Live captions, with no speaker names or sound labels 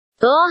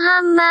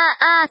warhammer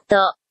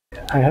art.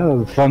 I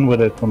had fun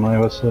with it when I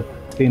was a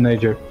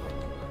teenager,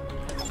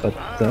 but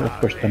of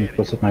course then it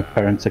was at my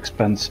parents'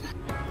 expense.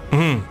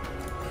 Mm.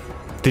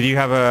 Did you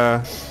have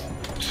a?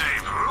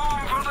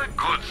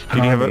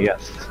 Did you have a?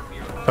 Yes.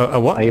 A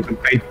what? I even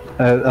painted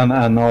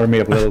an army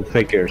of little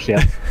figures.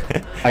 Yeah.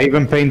 I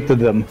even painted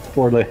them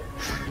poorly.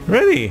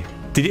 Really?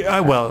 Did you?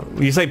 Well,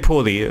 you say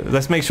poorly.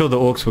 Let's make sure the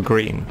orcs were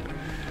green.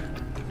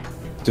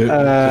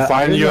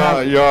 Define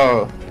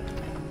your.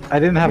 I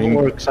didn't have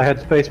orcs. I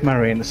had space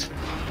marines.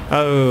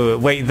 Oh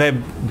wait, they're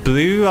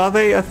blue, are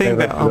they? I think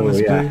they're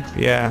almost blue.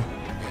 Yeah.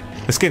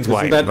 The skin's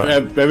white. Isn't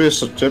that very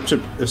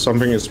subjective if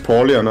something is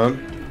poorly or not?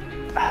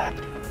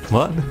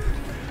 What?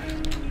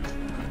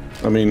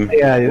 I mean,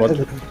 yeah,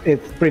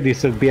 it's pretty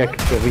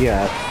subjective,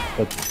 yeah.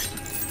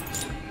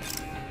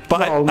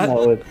 But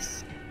no,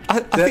 it's. I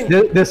think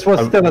this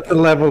was still at the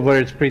level where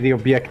it's pretty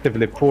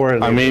objectively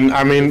poor. I mean,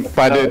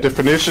 by the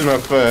definition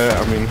of,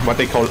 what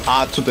they call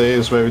art today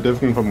is very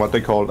different from what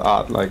they called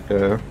art like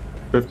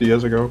 50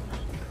 years ago.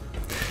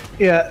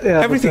 Yeah.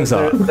 Everything's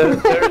art.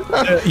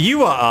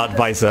 You are art,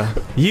 Visor.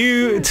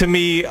 You, to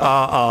me,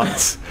 are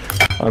art.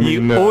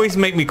 You always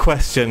make me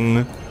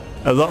question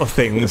a lot of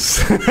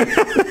things.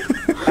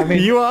 I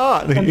mean, you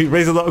are art. You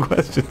raise a lot of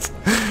questions.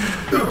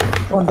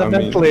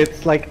 Fundamentally,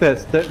 it's like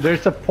this.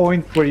 There's a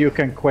point where you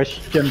can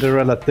question the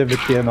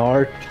relativity in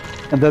art,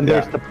 and then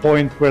there's the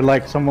point where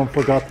like someone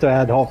forgot to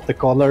add half the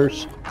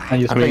colors,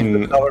 and you paint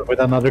the color with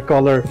another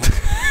color.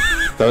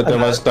 There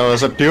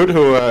was a dude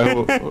who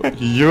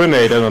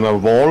urinated on a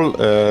wall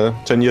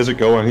 10 years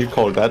ago, and he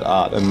called that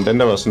art. And then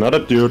there was another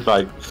dude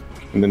like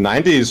in the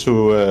 90s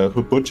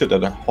who butchered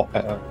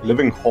a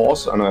living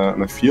horse on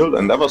a field,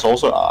 and that was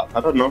also art.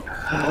 I don't know.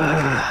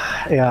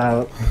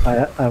 Yeah,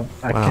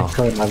 I can't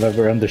claim I've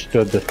ever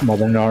understood the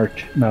modern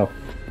art. No.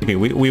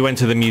 We went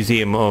to the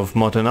Museum of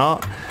Modern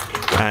Art,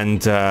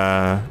 and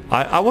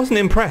I wasn't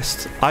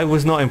impressed. I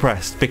was not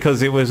impressed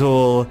because it was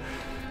all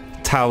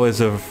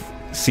towers of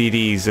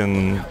CDs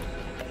and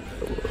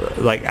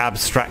like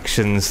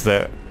abstractions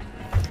that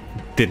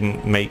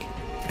didn't make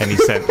any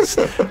sense.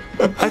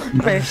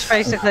 Rubbish,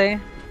 basically.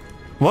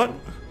 What?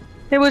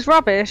 It was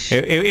rubbish.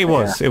 It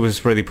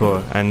was really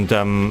poor, and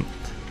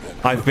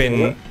I've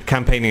been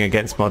campaigning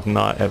against modern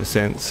art ever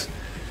since.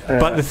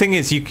 But the thing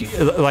is, you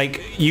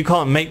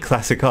can't make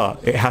classic art.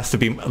 It has to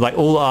be like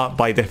all art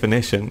by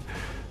definition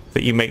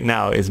that you make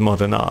now is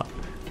modern art.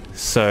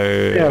 So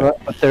yeah,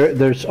 but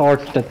there's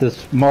art that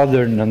is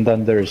modern, and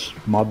then there's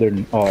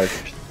modern art.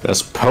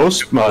 There's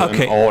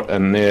postmodern art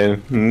and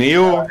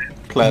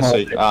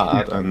neo-classic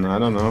art, and I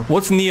don't know.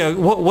 What's neo?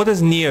 What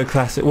is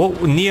neo-classic?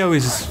 What neo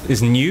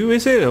is new?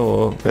 Is it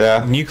or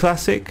new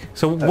classic?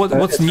 So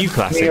what's new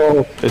classic?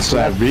 It's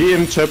a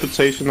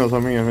reinterpretation or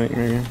something, I think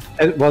maybe.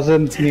 It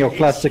wasn't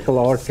neoclassical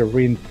art a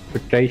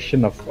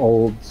reinterpretation of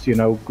old,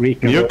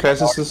 Greek.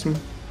 Neoclassicism.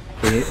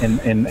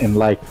 In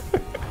like a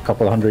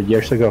couple hundred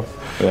years ago.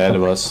 Yeah, it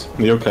was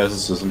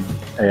neoclassicism.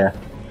 Yeah,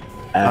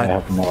 I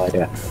have no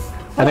idea.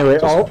 Anyway,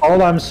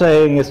 all I'm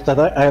saying is that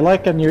I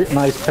like a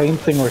nice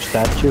painting or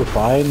statue,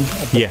 fine.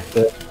 Yeah.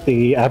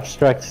 The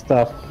abstract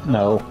stuff,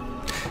 no.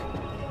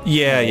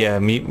 Yeah,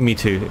 me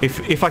too.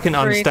 If I can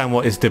understand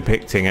what it's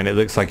depicting and it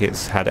looks like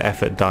it's had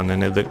effort done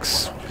and it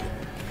looks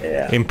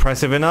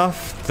impressive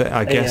enough, that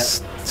I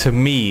guess to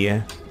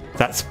me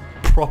that's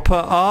proper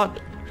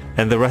art,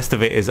 and the rest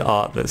of it is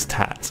art that's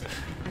tat.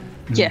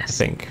 Yes.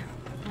 I think.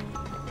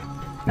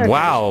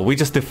 Wow, we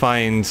just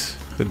defined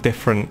the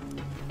different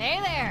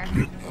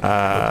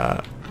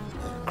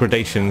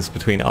gradations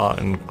between art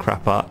and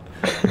crap art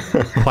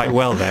quite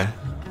well there.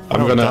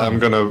 I'm gonna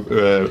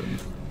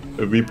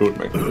reboot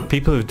me.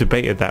 People have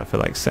debated that for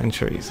like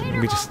centuries,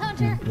 and we just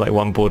like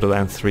one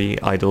Borderlands 3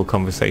 idle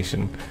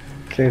conversation.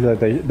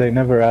 Clearly, they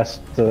never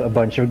asked a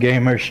bunch of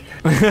gamers.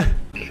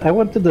 I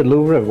went to the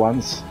Louvre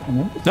once.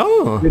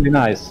 Oh, really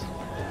nice,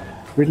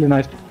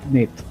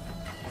 neat.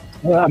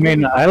 Well, I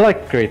mean, I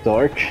like great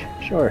art,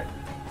 sure.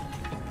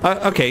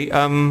 Okay,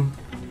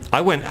 I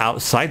went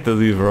outside the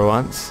Louvre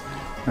once.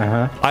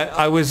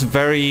 I was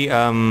very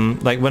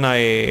like when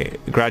I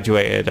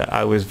graduated,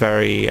 I was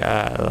very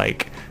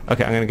like,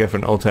 okay, I'm gonna go for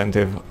an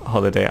alternative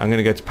holiday. I'm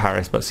gonna go to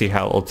Paris, but see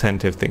how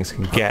alternative things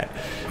can get.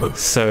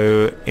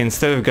 So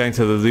instead of going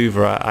to the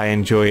Louvre, I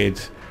enjoyed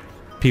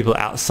people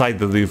outside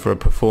the Louvre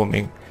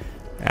performing,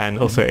 and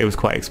also it was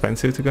quite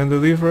expensive to go to the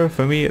Louvre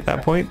for me at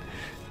that point.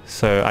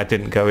 So I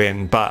didn't go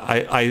in, but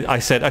I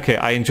said, okay,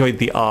 I enjoyed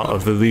the art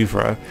of the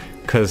Louvre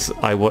because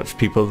I watched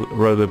people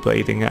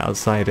rollerblading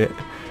outside it.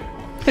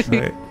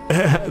 So,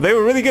 they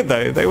were really good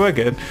though, they were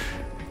good.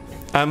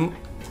 And,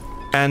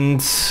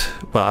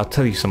 well, I'll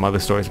tell you some other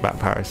stories about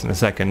Paris in a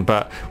second,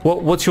 but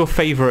what's your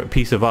favourite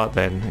piece of art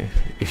then,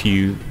 if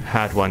you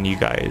had one, you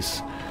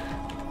guys?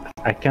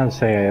 I can't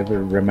say I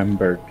ever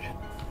remembered,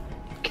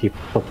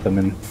 put them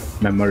in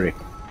memory.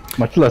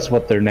 Much less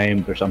what they're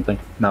named or something.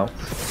 No.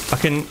 I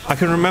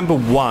can remember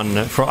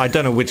one from, I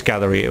don't know which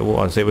gallery it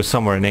was. It was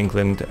somewhere in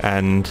England,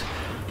 and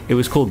It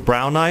was called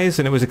Brown Eyes,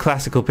 and it was a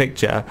classical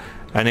picture,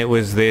 and it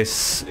was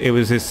this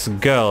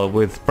girl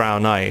with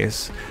brown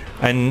eyes.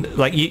 And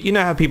like you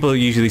know how people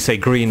usually say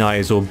green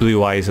eyes or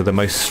blue eyes are the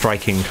most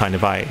striking kind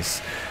of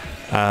eyes.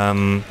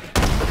 There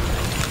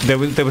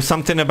was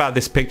something about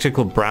this picture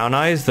called Brown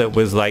Eyes that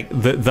was like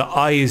the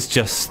eyes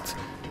just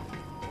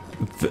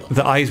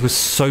the eyes were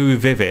so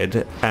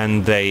vivid,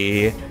 and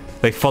they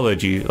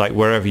followed you like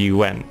wherever you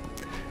went.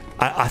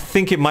 I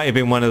think it might have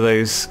been one of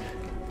those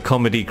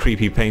comedy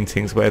creepy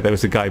paintings where there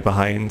was a guy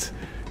behind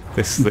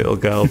this little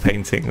girl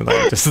painting,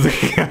 like just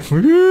looking at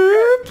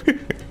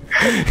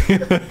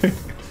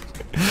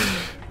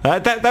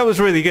that was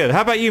really good.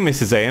 How about you,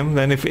 Mrs. AM?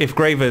 Then if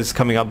Graver's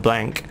coming up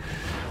blank.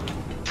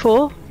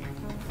 4.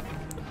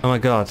 Oh my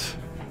god.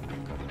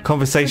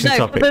 Conversation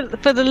topic.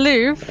 For the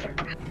Louvre.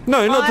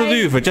 No, not the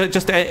Louvre.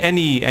 Just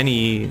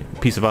any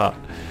piece of art.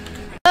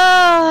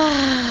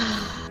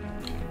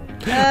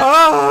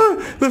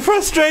 The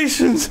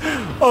frustrations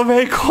of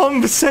a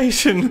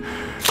conversation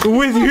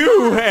with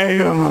you,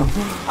 AM.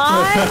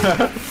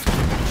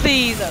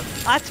 Please,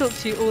 I talk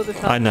to you all the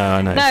time. I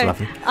know. No, it's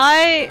lovely.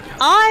 I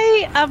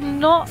am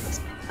not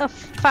a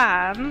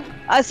fan.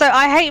 So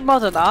I hate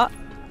modern art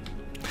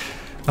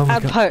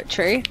and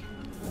poetry.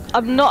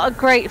 I'm not a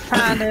great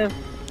fan of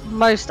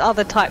most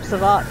other types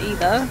of art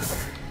either.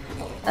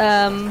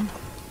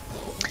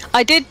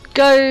 I did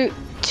go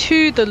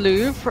to the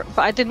Louvre,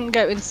 but I didn't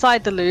go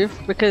inside the Louvre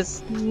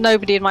because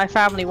nobody in my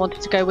family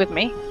wanted to go with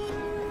me.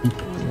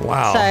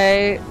 Wow.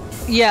 So,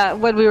 yeah,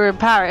 when we were in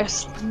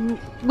Paris,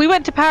 we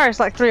went to Paris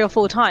like 3 or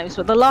 4 times,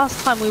 but the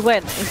last time we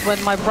went is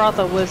when my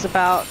brother was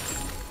about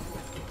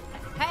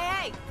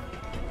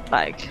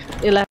like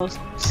 11 or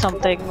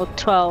something, or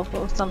 12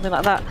 or something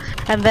like that.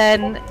 And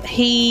then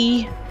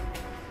he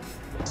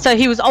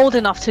was old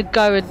enough to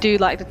go and do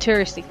like the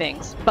touristy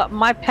things, but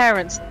my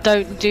parents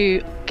don't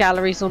do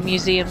galleries or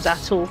museums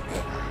at all,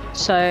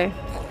 so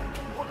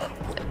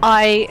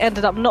I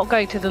ended up not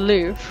going to the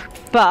Louvre.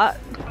 But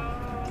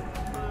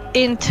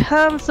in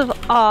terms of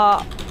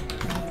art,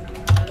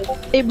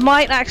 it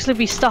might actually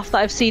be stuff that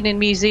I've seen in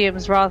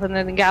museums rather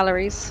than in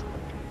galleries.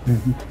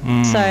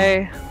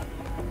 So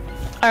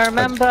I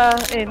remember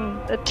in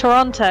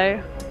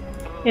Toronto,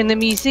 in the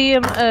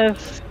Museum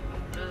of,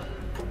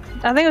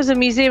 I think it was the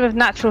Museum of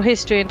Natural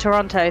History in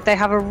Toronto, they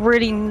have a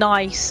really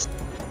nice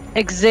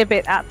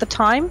exhibit at the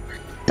time.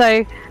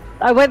 So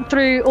I went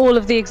through all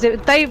of the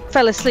exhibits. They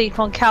fell asleep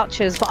on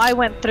couches, but I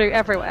went through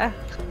everywhere.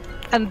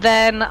 And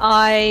then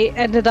I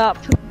ended up,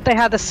 they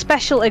had a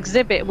special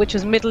exhibit which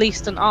was Middle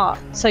Eastern art.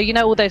 So you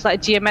know all those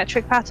like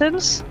geometric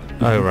patterns?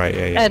 Oh right,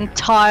 yeah. And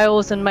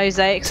tiles and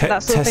mosaics and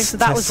that sort of thing. So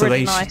that was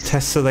really nice.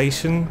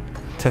 Tessellation?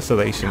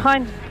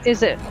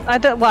 Is it? I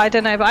don't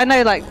know, but I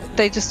know like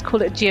they just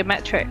call it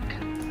geometric.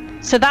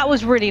 So that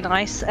was really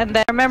nice. And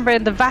then I remember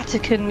in the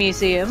Vatican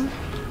Museum,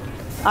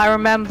 I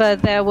remember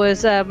there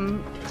was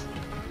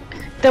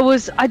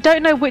I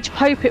don't know which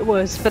pope it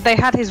was, but they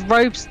had his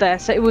robes there.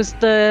 So it was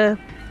the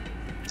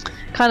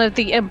kind of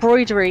the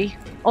embroidery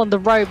on the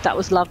robe that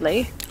was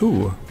lovely.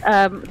 Ooh.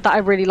 That I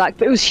really liked.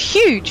 But it was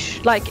huge.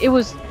 Like it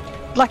was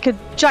like a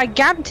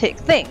gigantic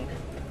thing.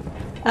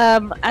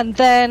 And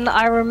then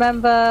I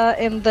remember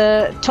in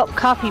the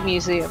Topkapi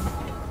Museum,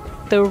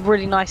 there were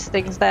really nice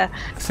things there.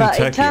 But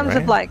in terms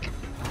of like,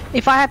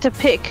 if I had to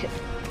pick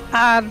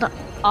an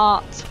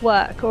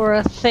artwork or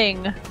a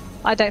thing,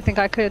 I don't think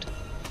I could.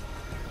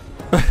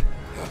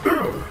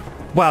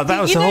 Wow,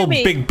 that was a whole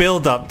big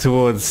build-up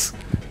towards.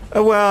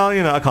 Well,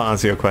 you know, I can't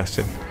answer your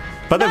question,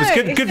 but that was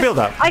good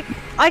build-up. I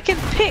can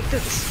pick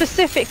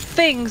specific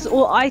things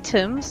or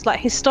items, like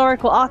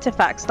historical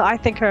artifacts, that I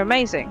think are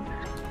amazing.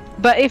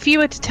 But if you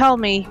were to tell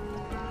me,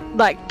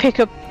 like, pick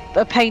a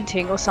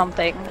painting or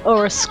something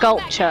or a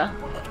sculpture,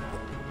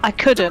 I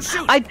couldn't.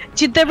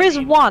 There is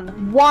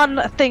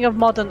one thing of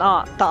modern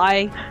art that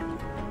I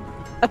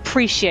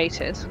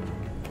appreciated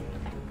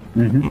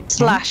 /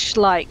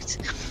 liked,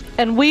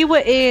 and we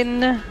were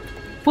in,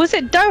 was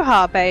it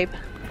Doha, babe?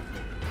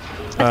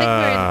 I think we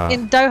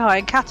were in Doha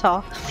in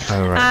Qatar.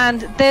 Oh, right.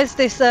 And there's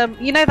this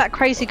you know that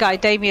crazy guy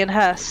Damien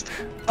Hirst,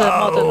 the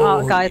modern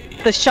art guy,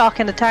 the shark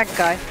in the tank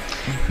guy.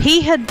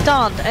 He had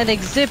done an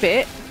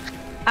exhibit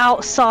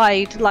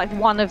outside like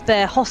one of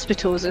their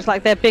hospitals. It's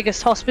like their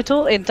biggest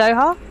hospital in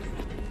Doha,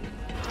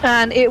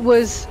 and it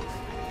was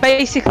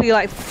basically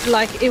like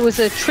it was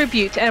a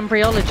tribute to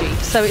embryology.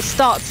 So it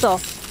starts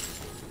off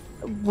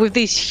with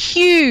these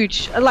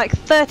huge, like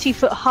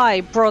 30-foot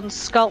high bronze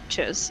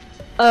sculptures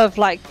of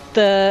like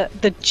the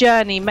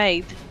journey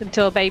made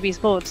until a baby's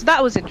born. So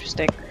that was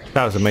interesting.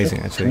 That was amazing,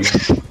 actually.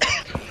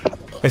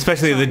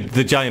 Especially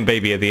the giant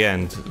baby at the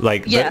end.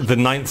 Like the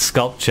 9th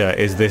sculpture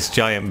is this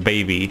giant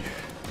baby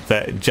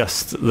that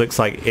just looks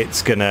like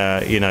it's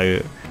gonna, you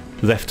know,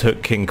 left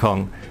hook King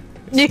Kong.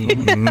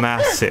 It's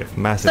massive.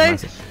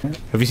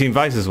 Have you seen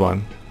Vice's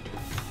one?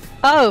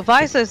 Oh,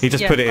 Vice's. He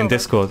just put it in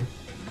Discord.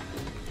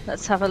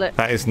 Let's have a look.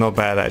 That is not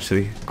bad,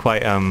 actually.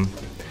 Quite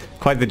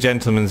the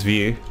gentleman's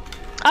view.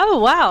 Oh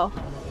wow!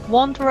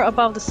 Wanderer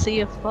above the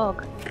sea of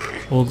fog.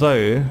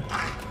 Although,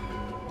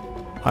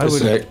 I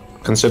would.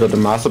 considered a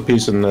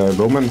masterpiece in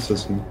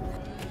romanticism.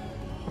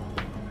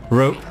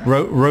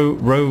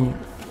 Romanticism.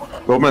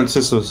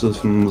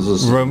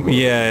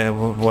 Yeah,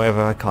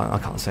 whatever. I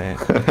can't say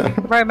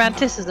it.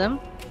 Romanticism.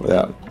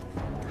 Yeah.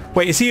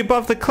 Wait, is he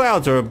above the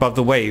clouds or above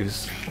the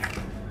waves?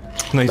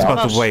 No, he's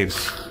above the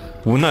waves.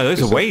 Well, no,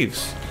 those are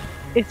waves.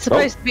 It's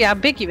supposed to be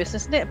ambiguous,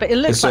 isn't it? But it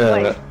looks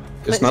like waves.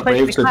 It's not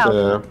waves.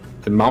 It's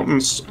the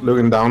mountains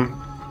looking down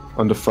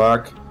on the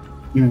fog.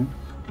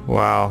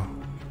 Wow.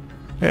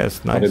 Yeah,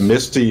 it's nice. And a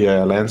misty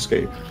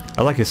landscape.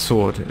 I like his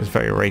sword. It's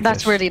very rakish.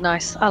 That's really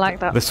nice. I like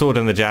that. The sword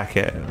and the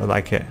jacket. I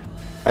like it.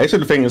 I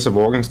actually think it's a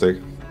walking stick.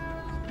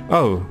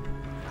 Oh.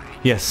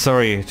 Yes,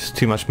 sorry. Just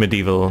too much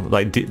medieval,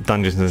 like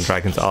Dungeons and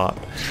Dragons art.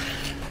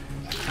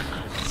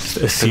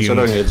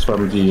 Considering it's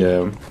from the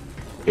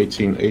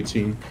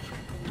 1818.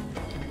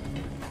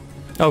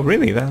 Oh,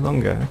 really? That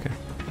longer? Okay.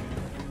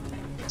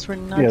 That's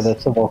really nice. Yeah,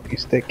 that's a walking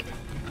stick.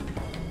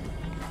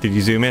 Did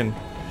you zoom in?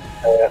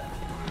 Yeah.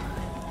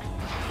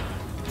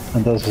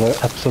 And those are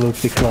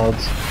absolutely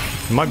clouds.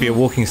 It might be a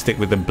walking stick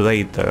with a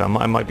blade, though.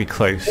 I might be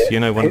close. You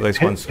know, one of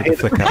those ones with a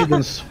flicker.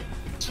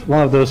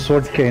 One of those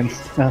sword canes.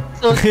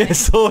 Yeah,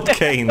 sword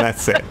cane,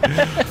 that's it. I'm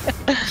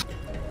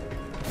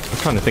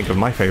trying to think of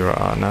my favourite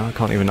art now. I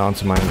can't even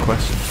answer my own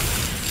question.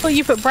 Well,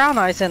 you put brown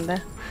eyes in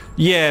there.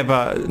 Yeah,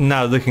 but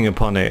now looking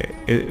upon it,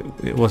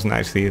 it wasn't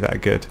actually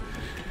that good.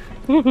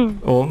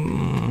 Or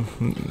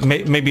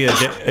maybe a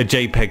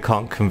JPEG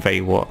can't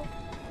convey what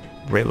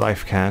real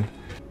life can.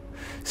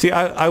 See,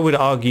 I would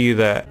argue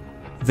that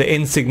the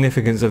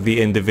insignificance of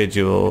the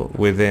individual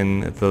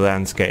within the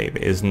landscape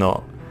is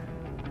not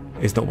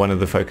one of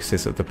the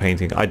focuses of the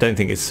painting. I don't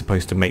think it's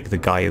supposed to make the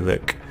guy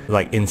look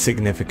like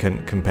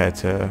insignificant compared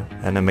to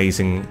an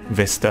amazing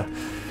vista.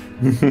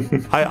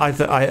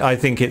 I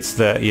think it's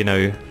that, you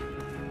know,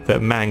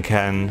 that man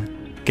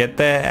can get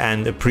there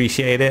and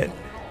appreciate it.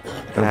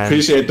 And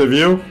appreciate the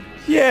view?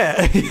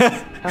 Yeah,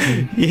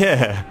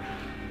 yeah.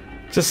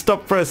 Just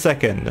stop for a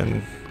second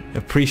and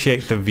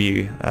appreciate the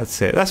view.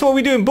 That's it. That's what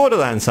we do in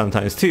Borderlands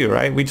sometimes too,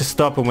 right? We just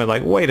stop and we're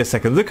like, wait a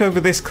second, look over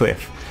this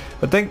cliff.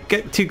 But don't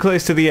get too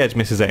close to the edge,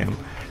 Mrs. Am.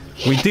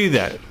 We do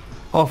that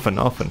often.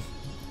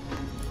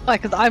 Why?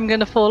 Because I'm going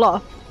to fall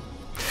off.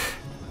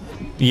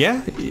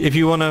 Yeah, if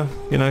you want to,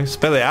 you know,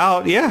 spell it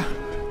out, yeah.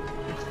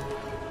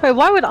 Wait,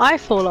 why would I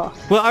fall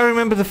off? Well, I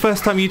remember the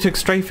first time you took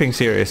strafing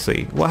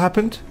seriously. What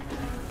happened?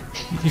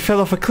 You fell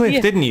off a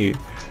cliff, didn't you?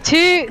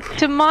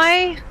 To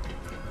my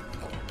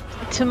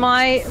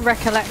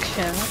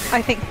recollection,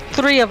 I think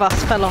 3 of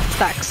us fell off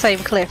that same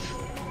cliff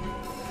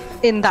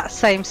in that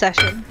same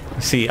session.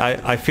 See,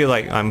 I feel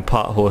like I'm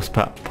part horse,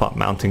 part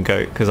mountain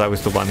goat because I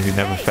was the one who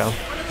never fell.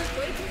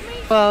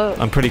 Well,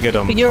 I'm pretty good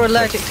on. But you're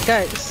allergic to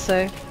goats,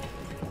 so.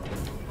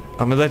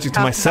 I'm allergic to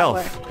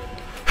myself.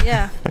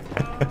 Yeah.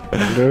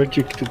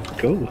 Allergic to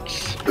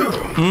goats.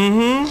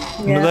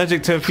 Mm-hmm. Yeah. I'm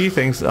allergic to a few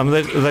things. I'm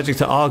allergic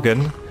to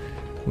argon.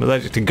 I'm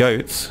allergic to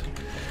goats.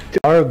 To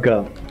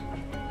argon.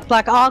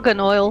 Like argan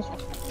oil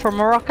from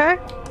Morocco.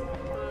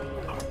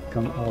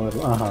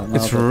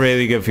 It's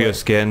really good for your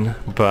skin,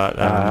 but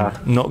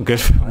not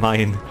good for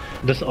mine.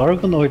 Does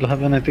argan oil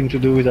have anything to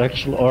do with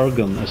actual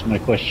argon? Is my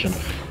question.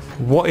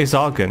 What is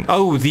argon?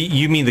 Oh,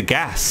 you mean the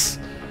gas?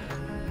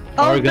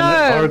 Oh no!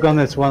 Argon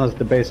is one of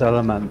the base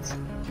elements.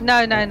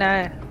 No.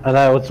 And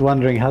I was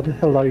wondering, how the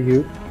hell are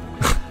you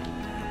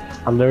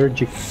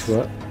allergic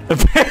to it?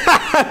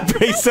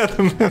 Base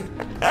element.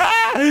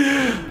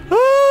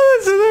 Oh,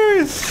 that's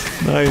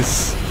hilarious.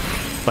 Nice.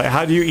 Like,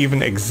 how do you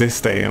even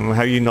exist, Am?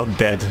 How are you not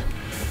dead?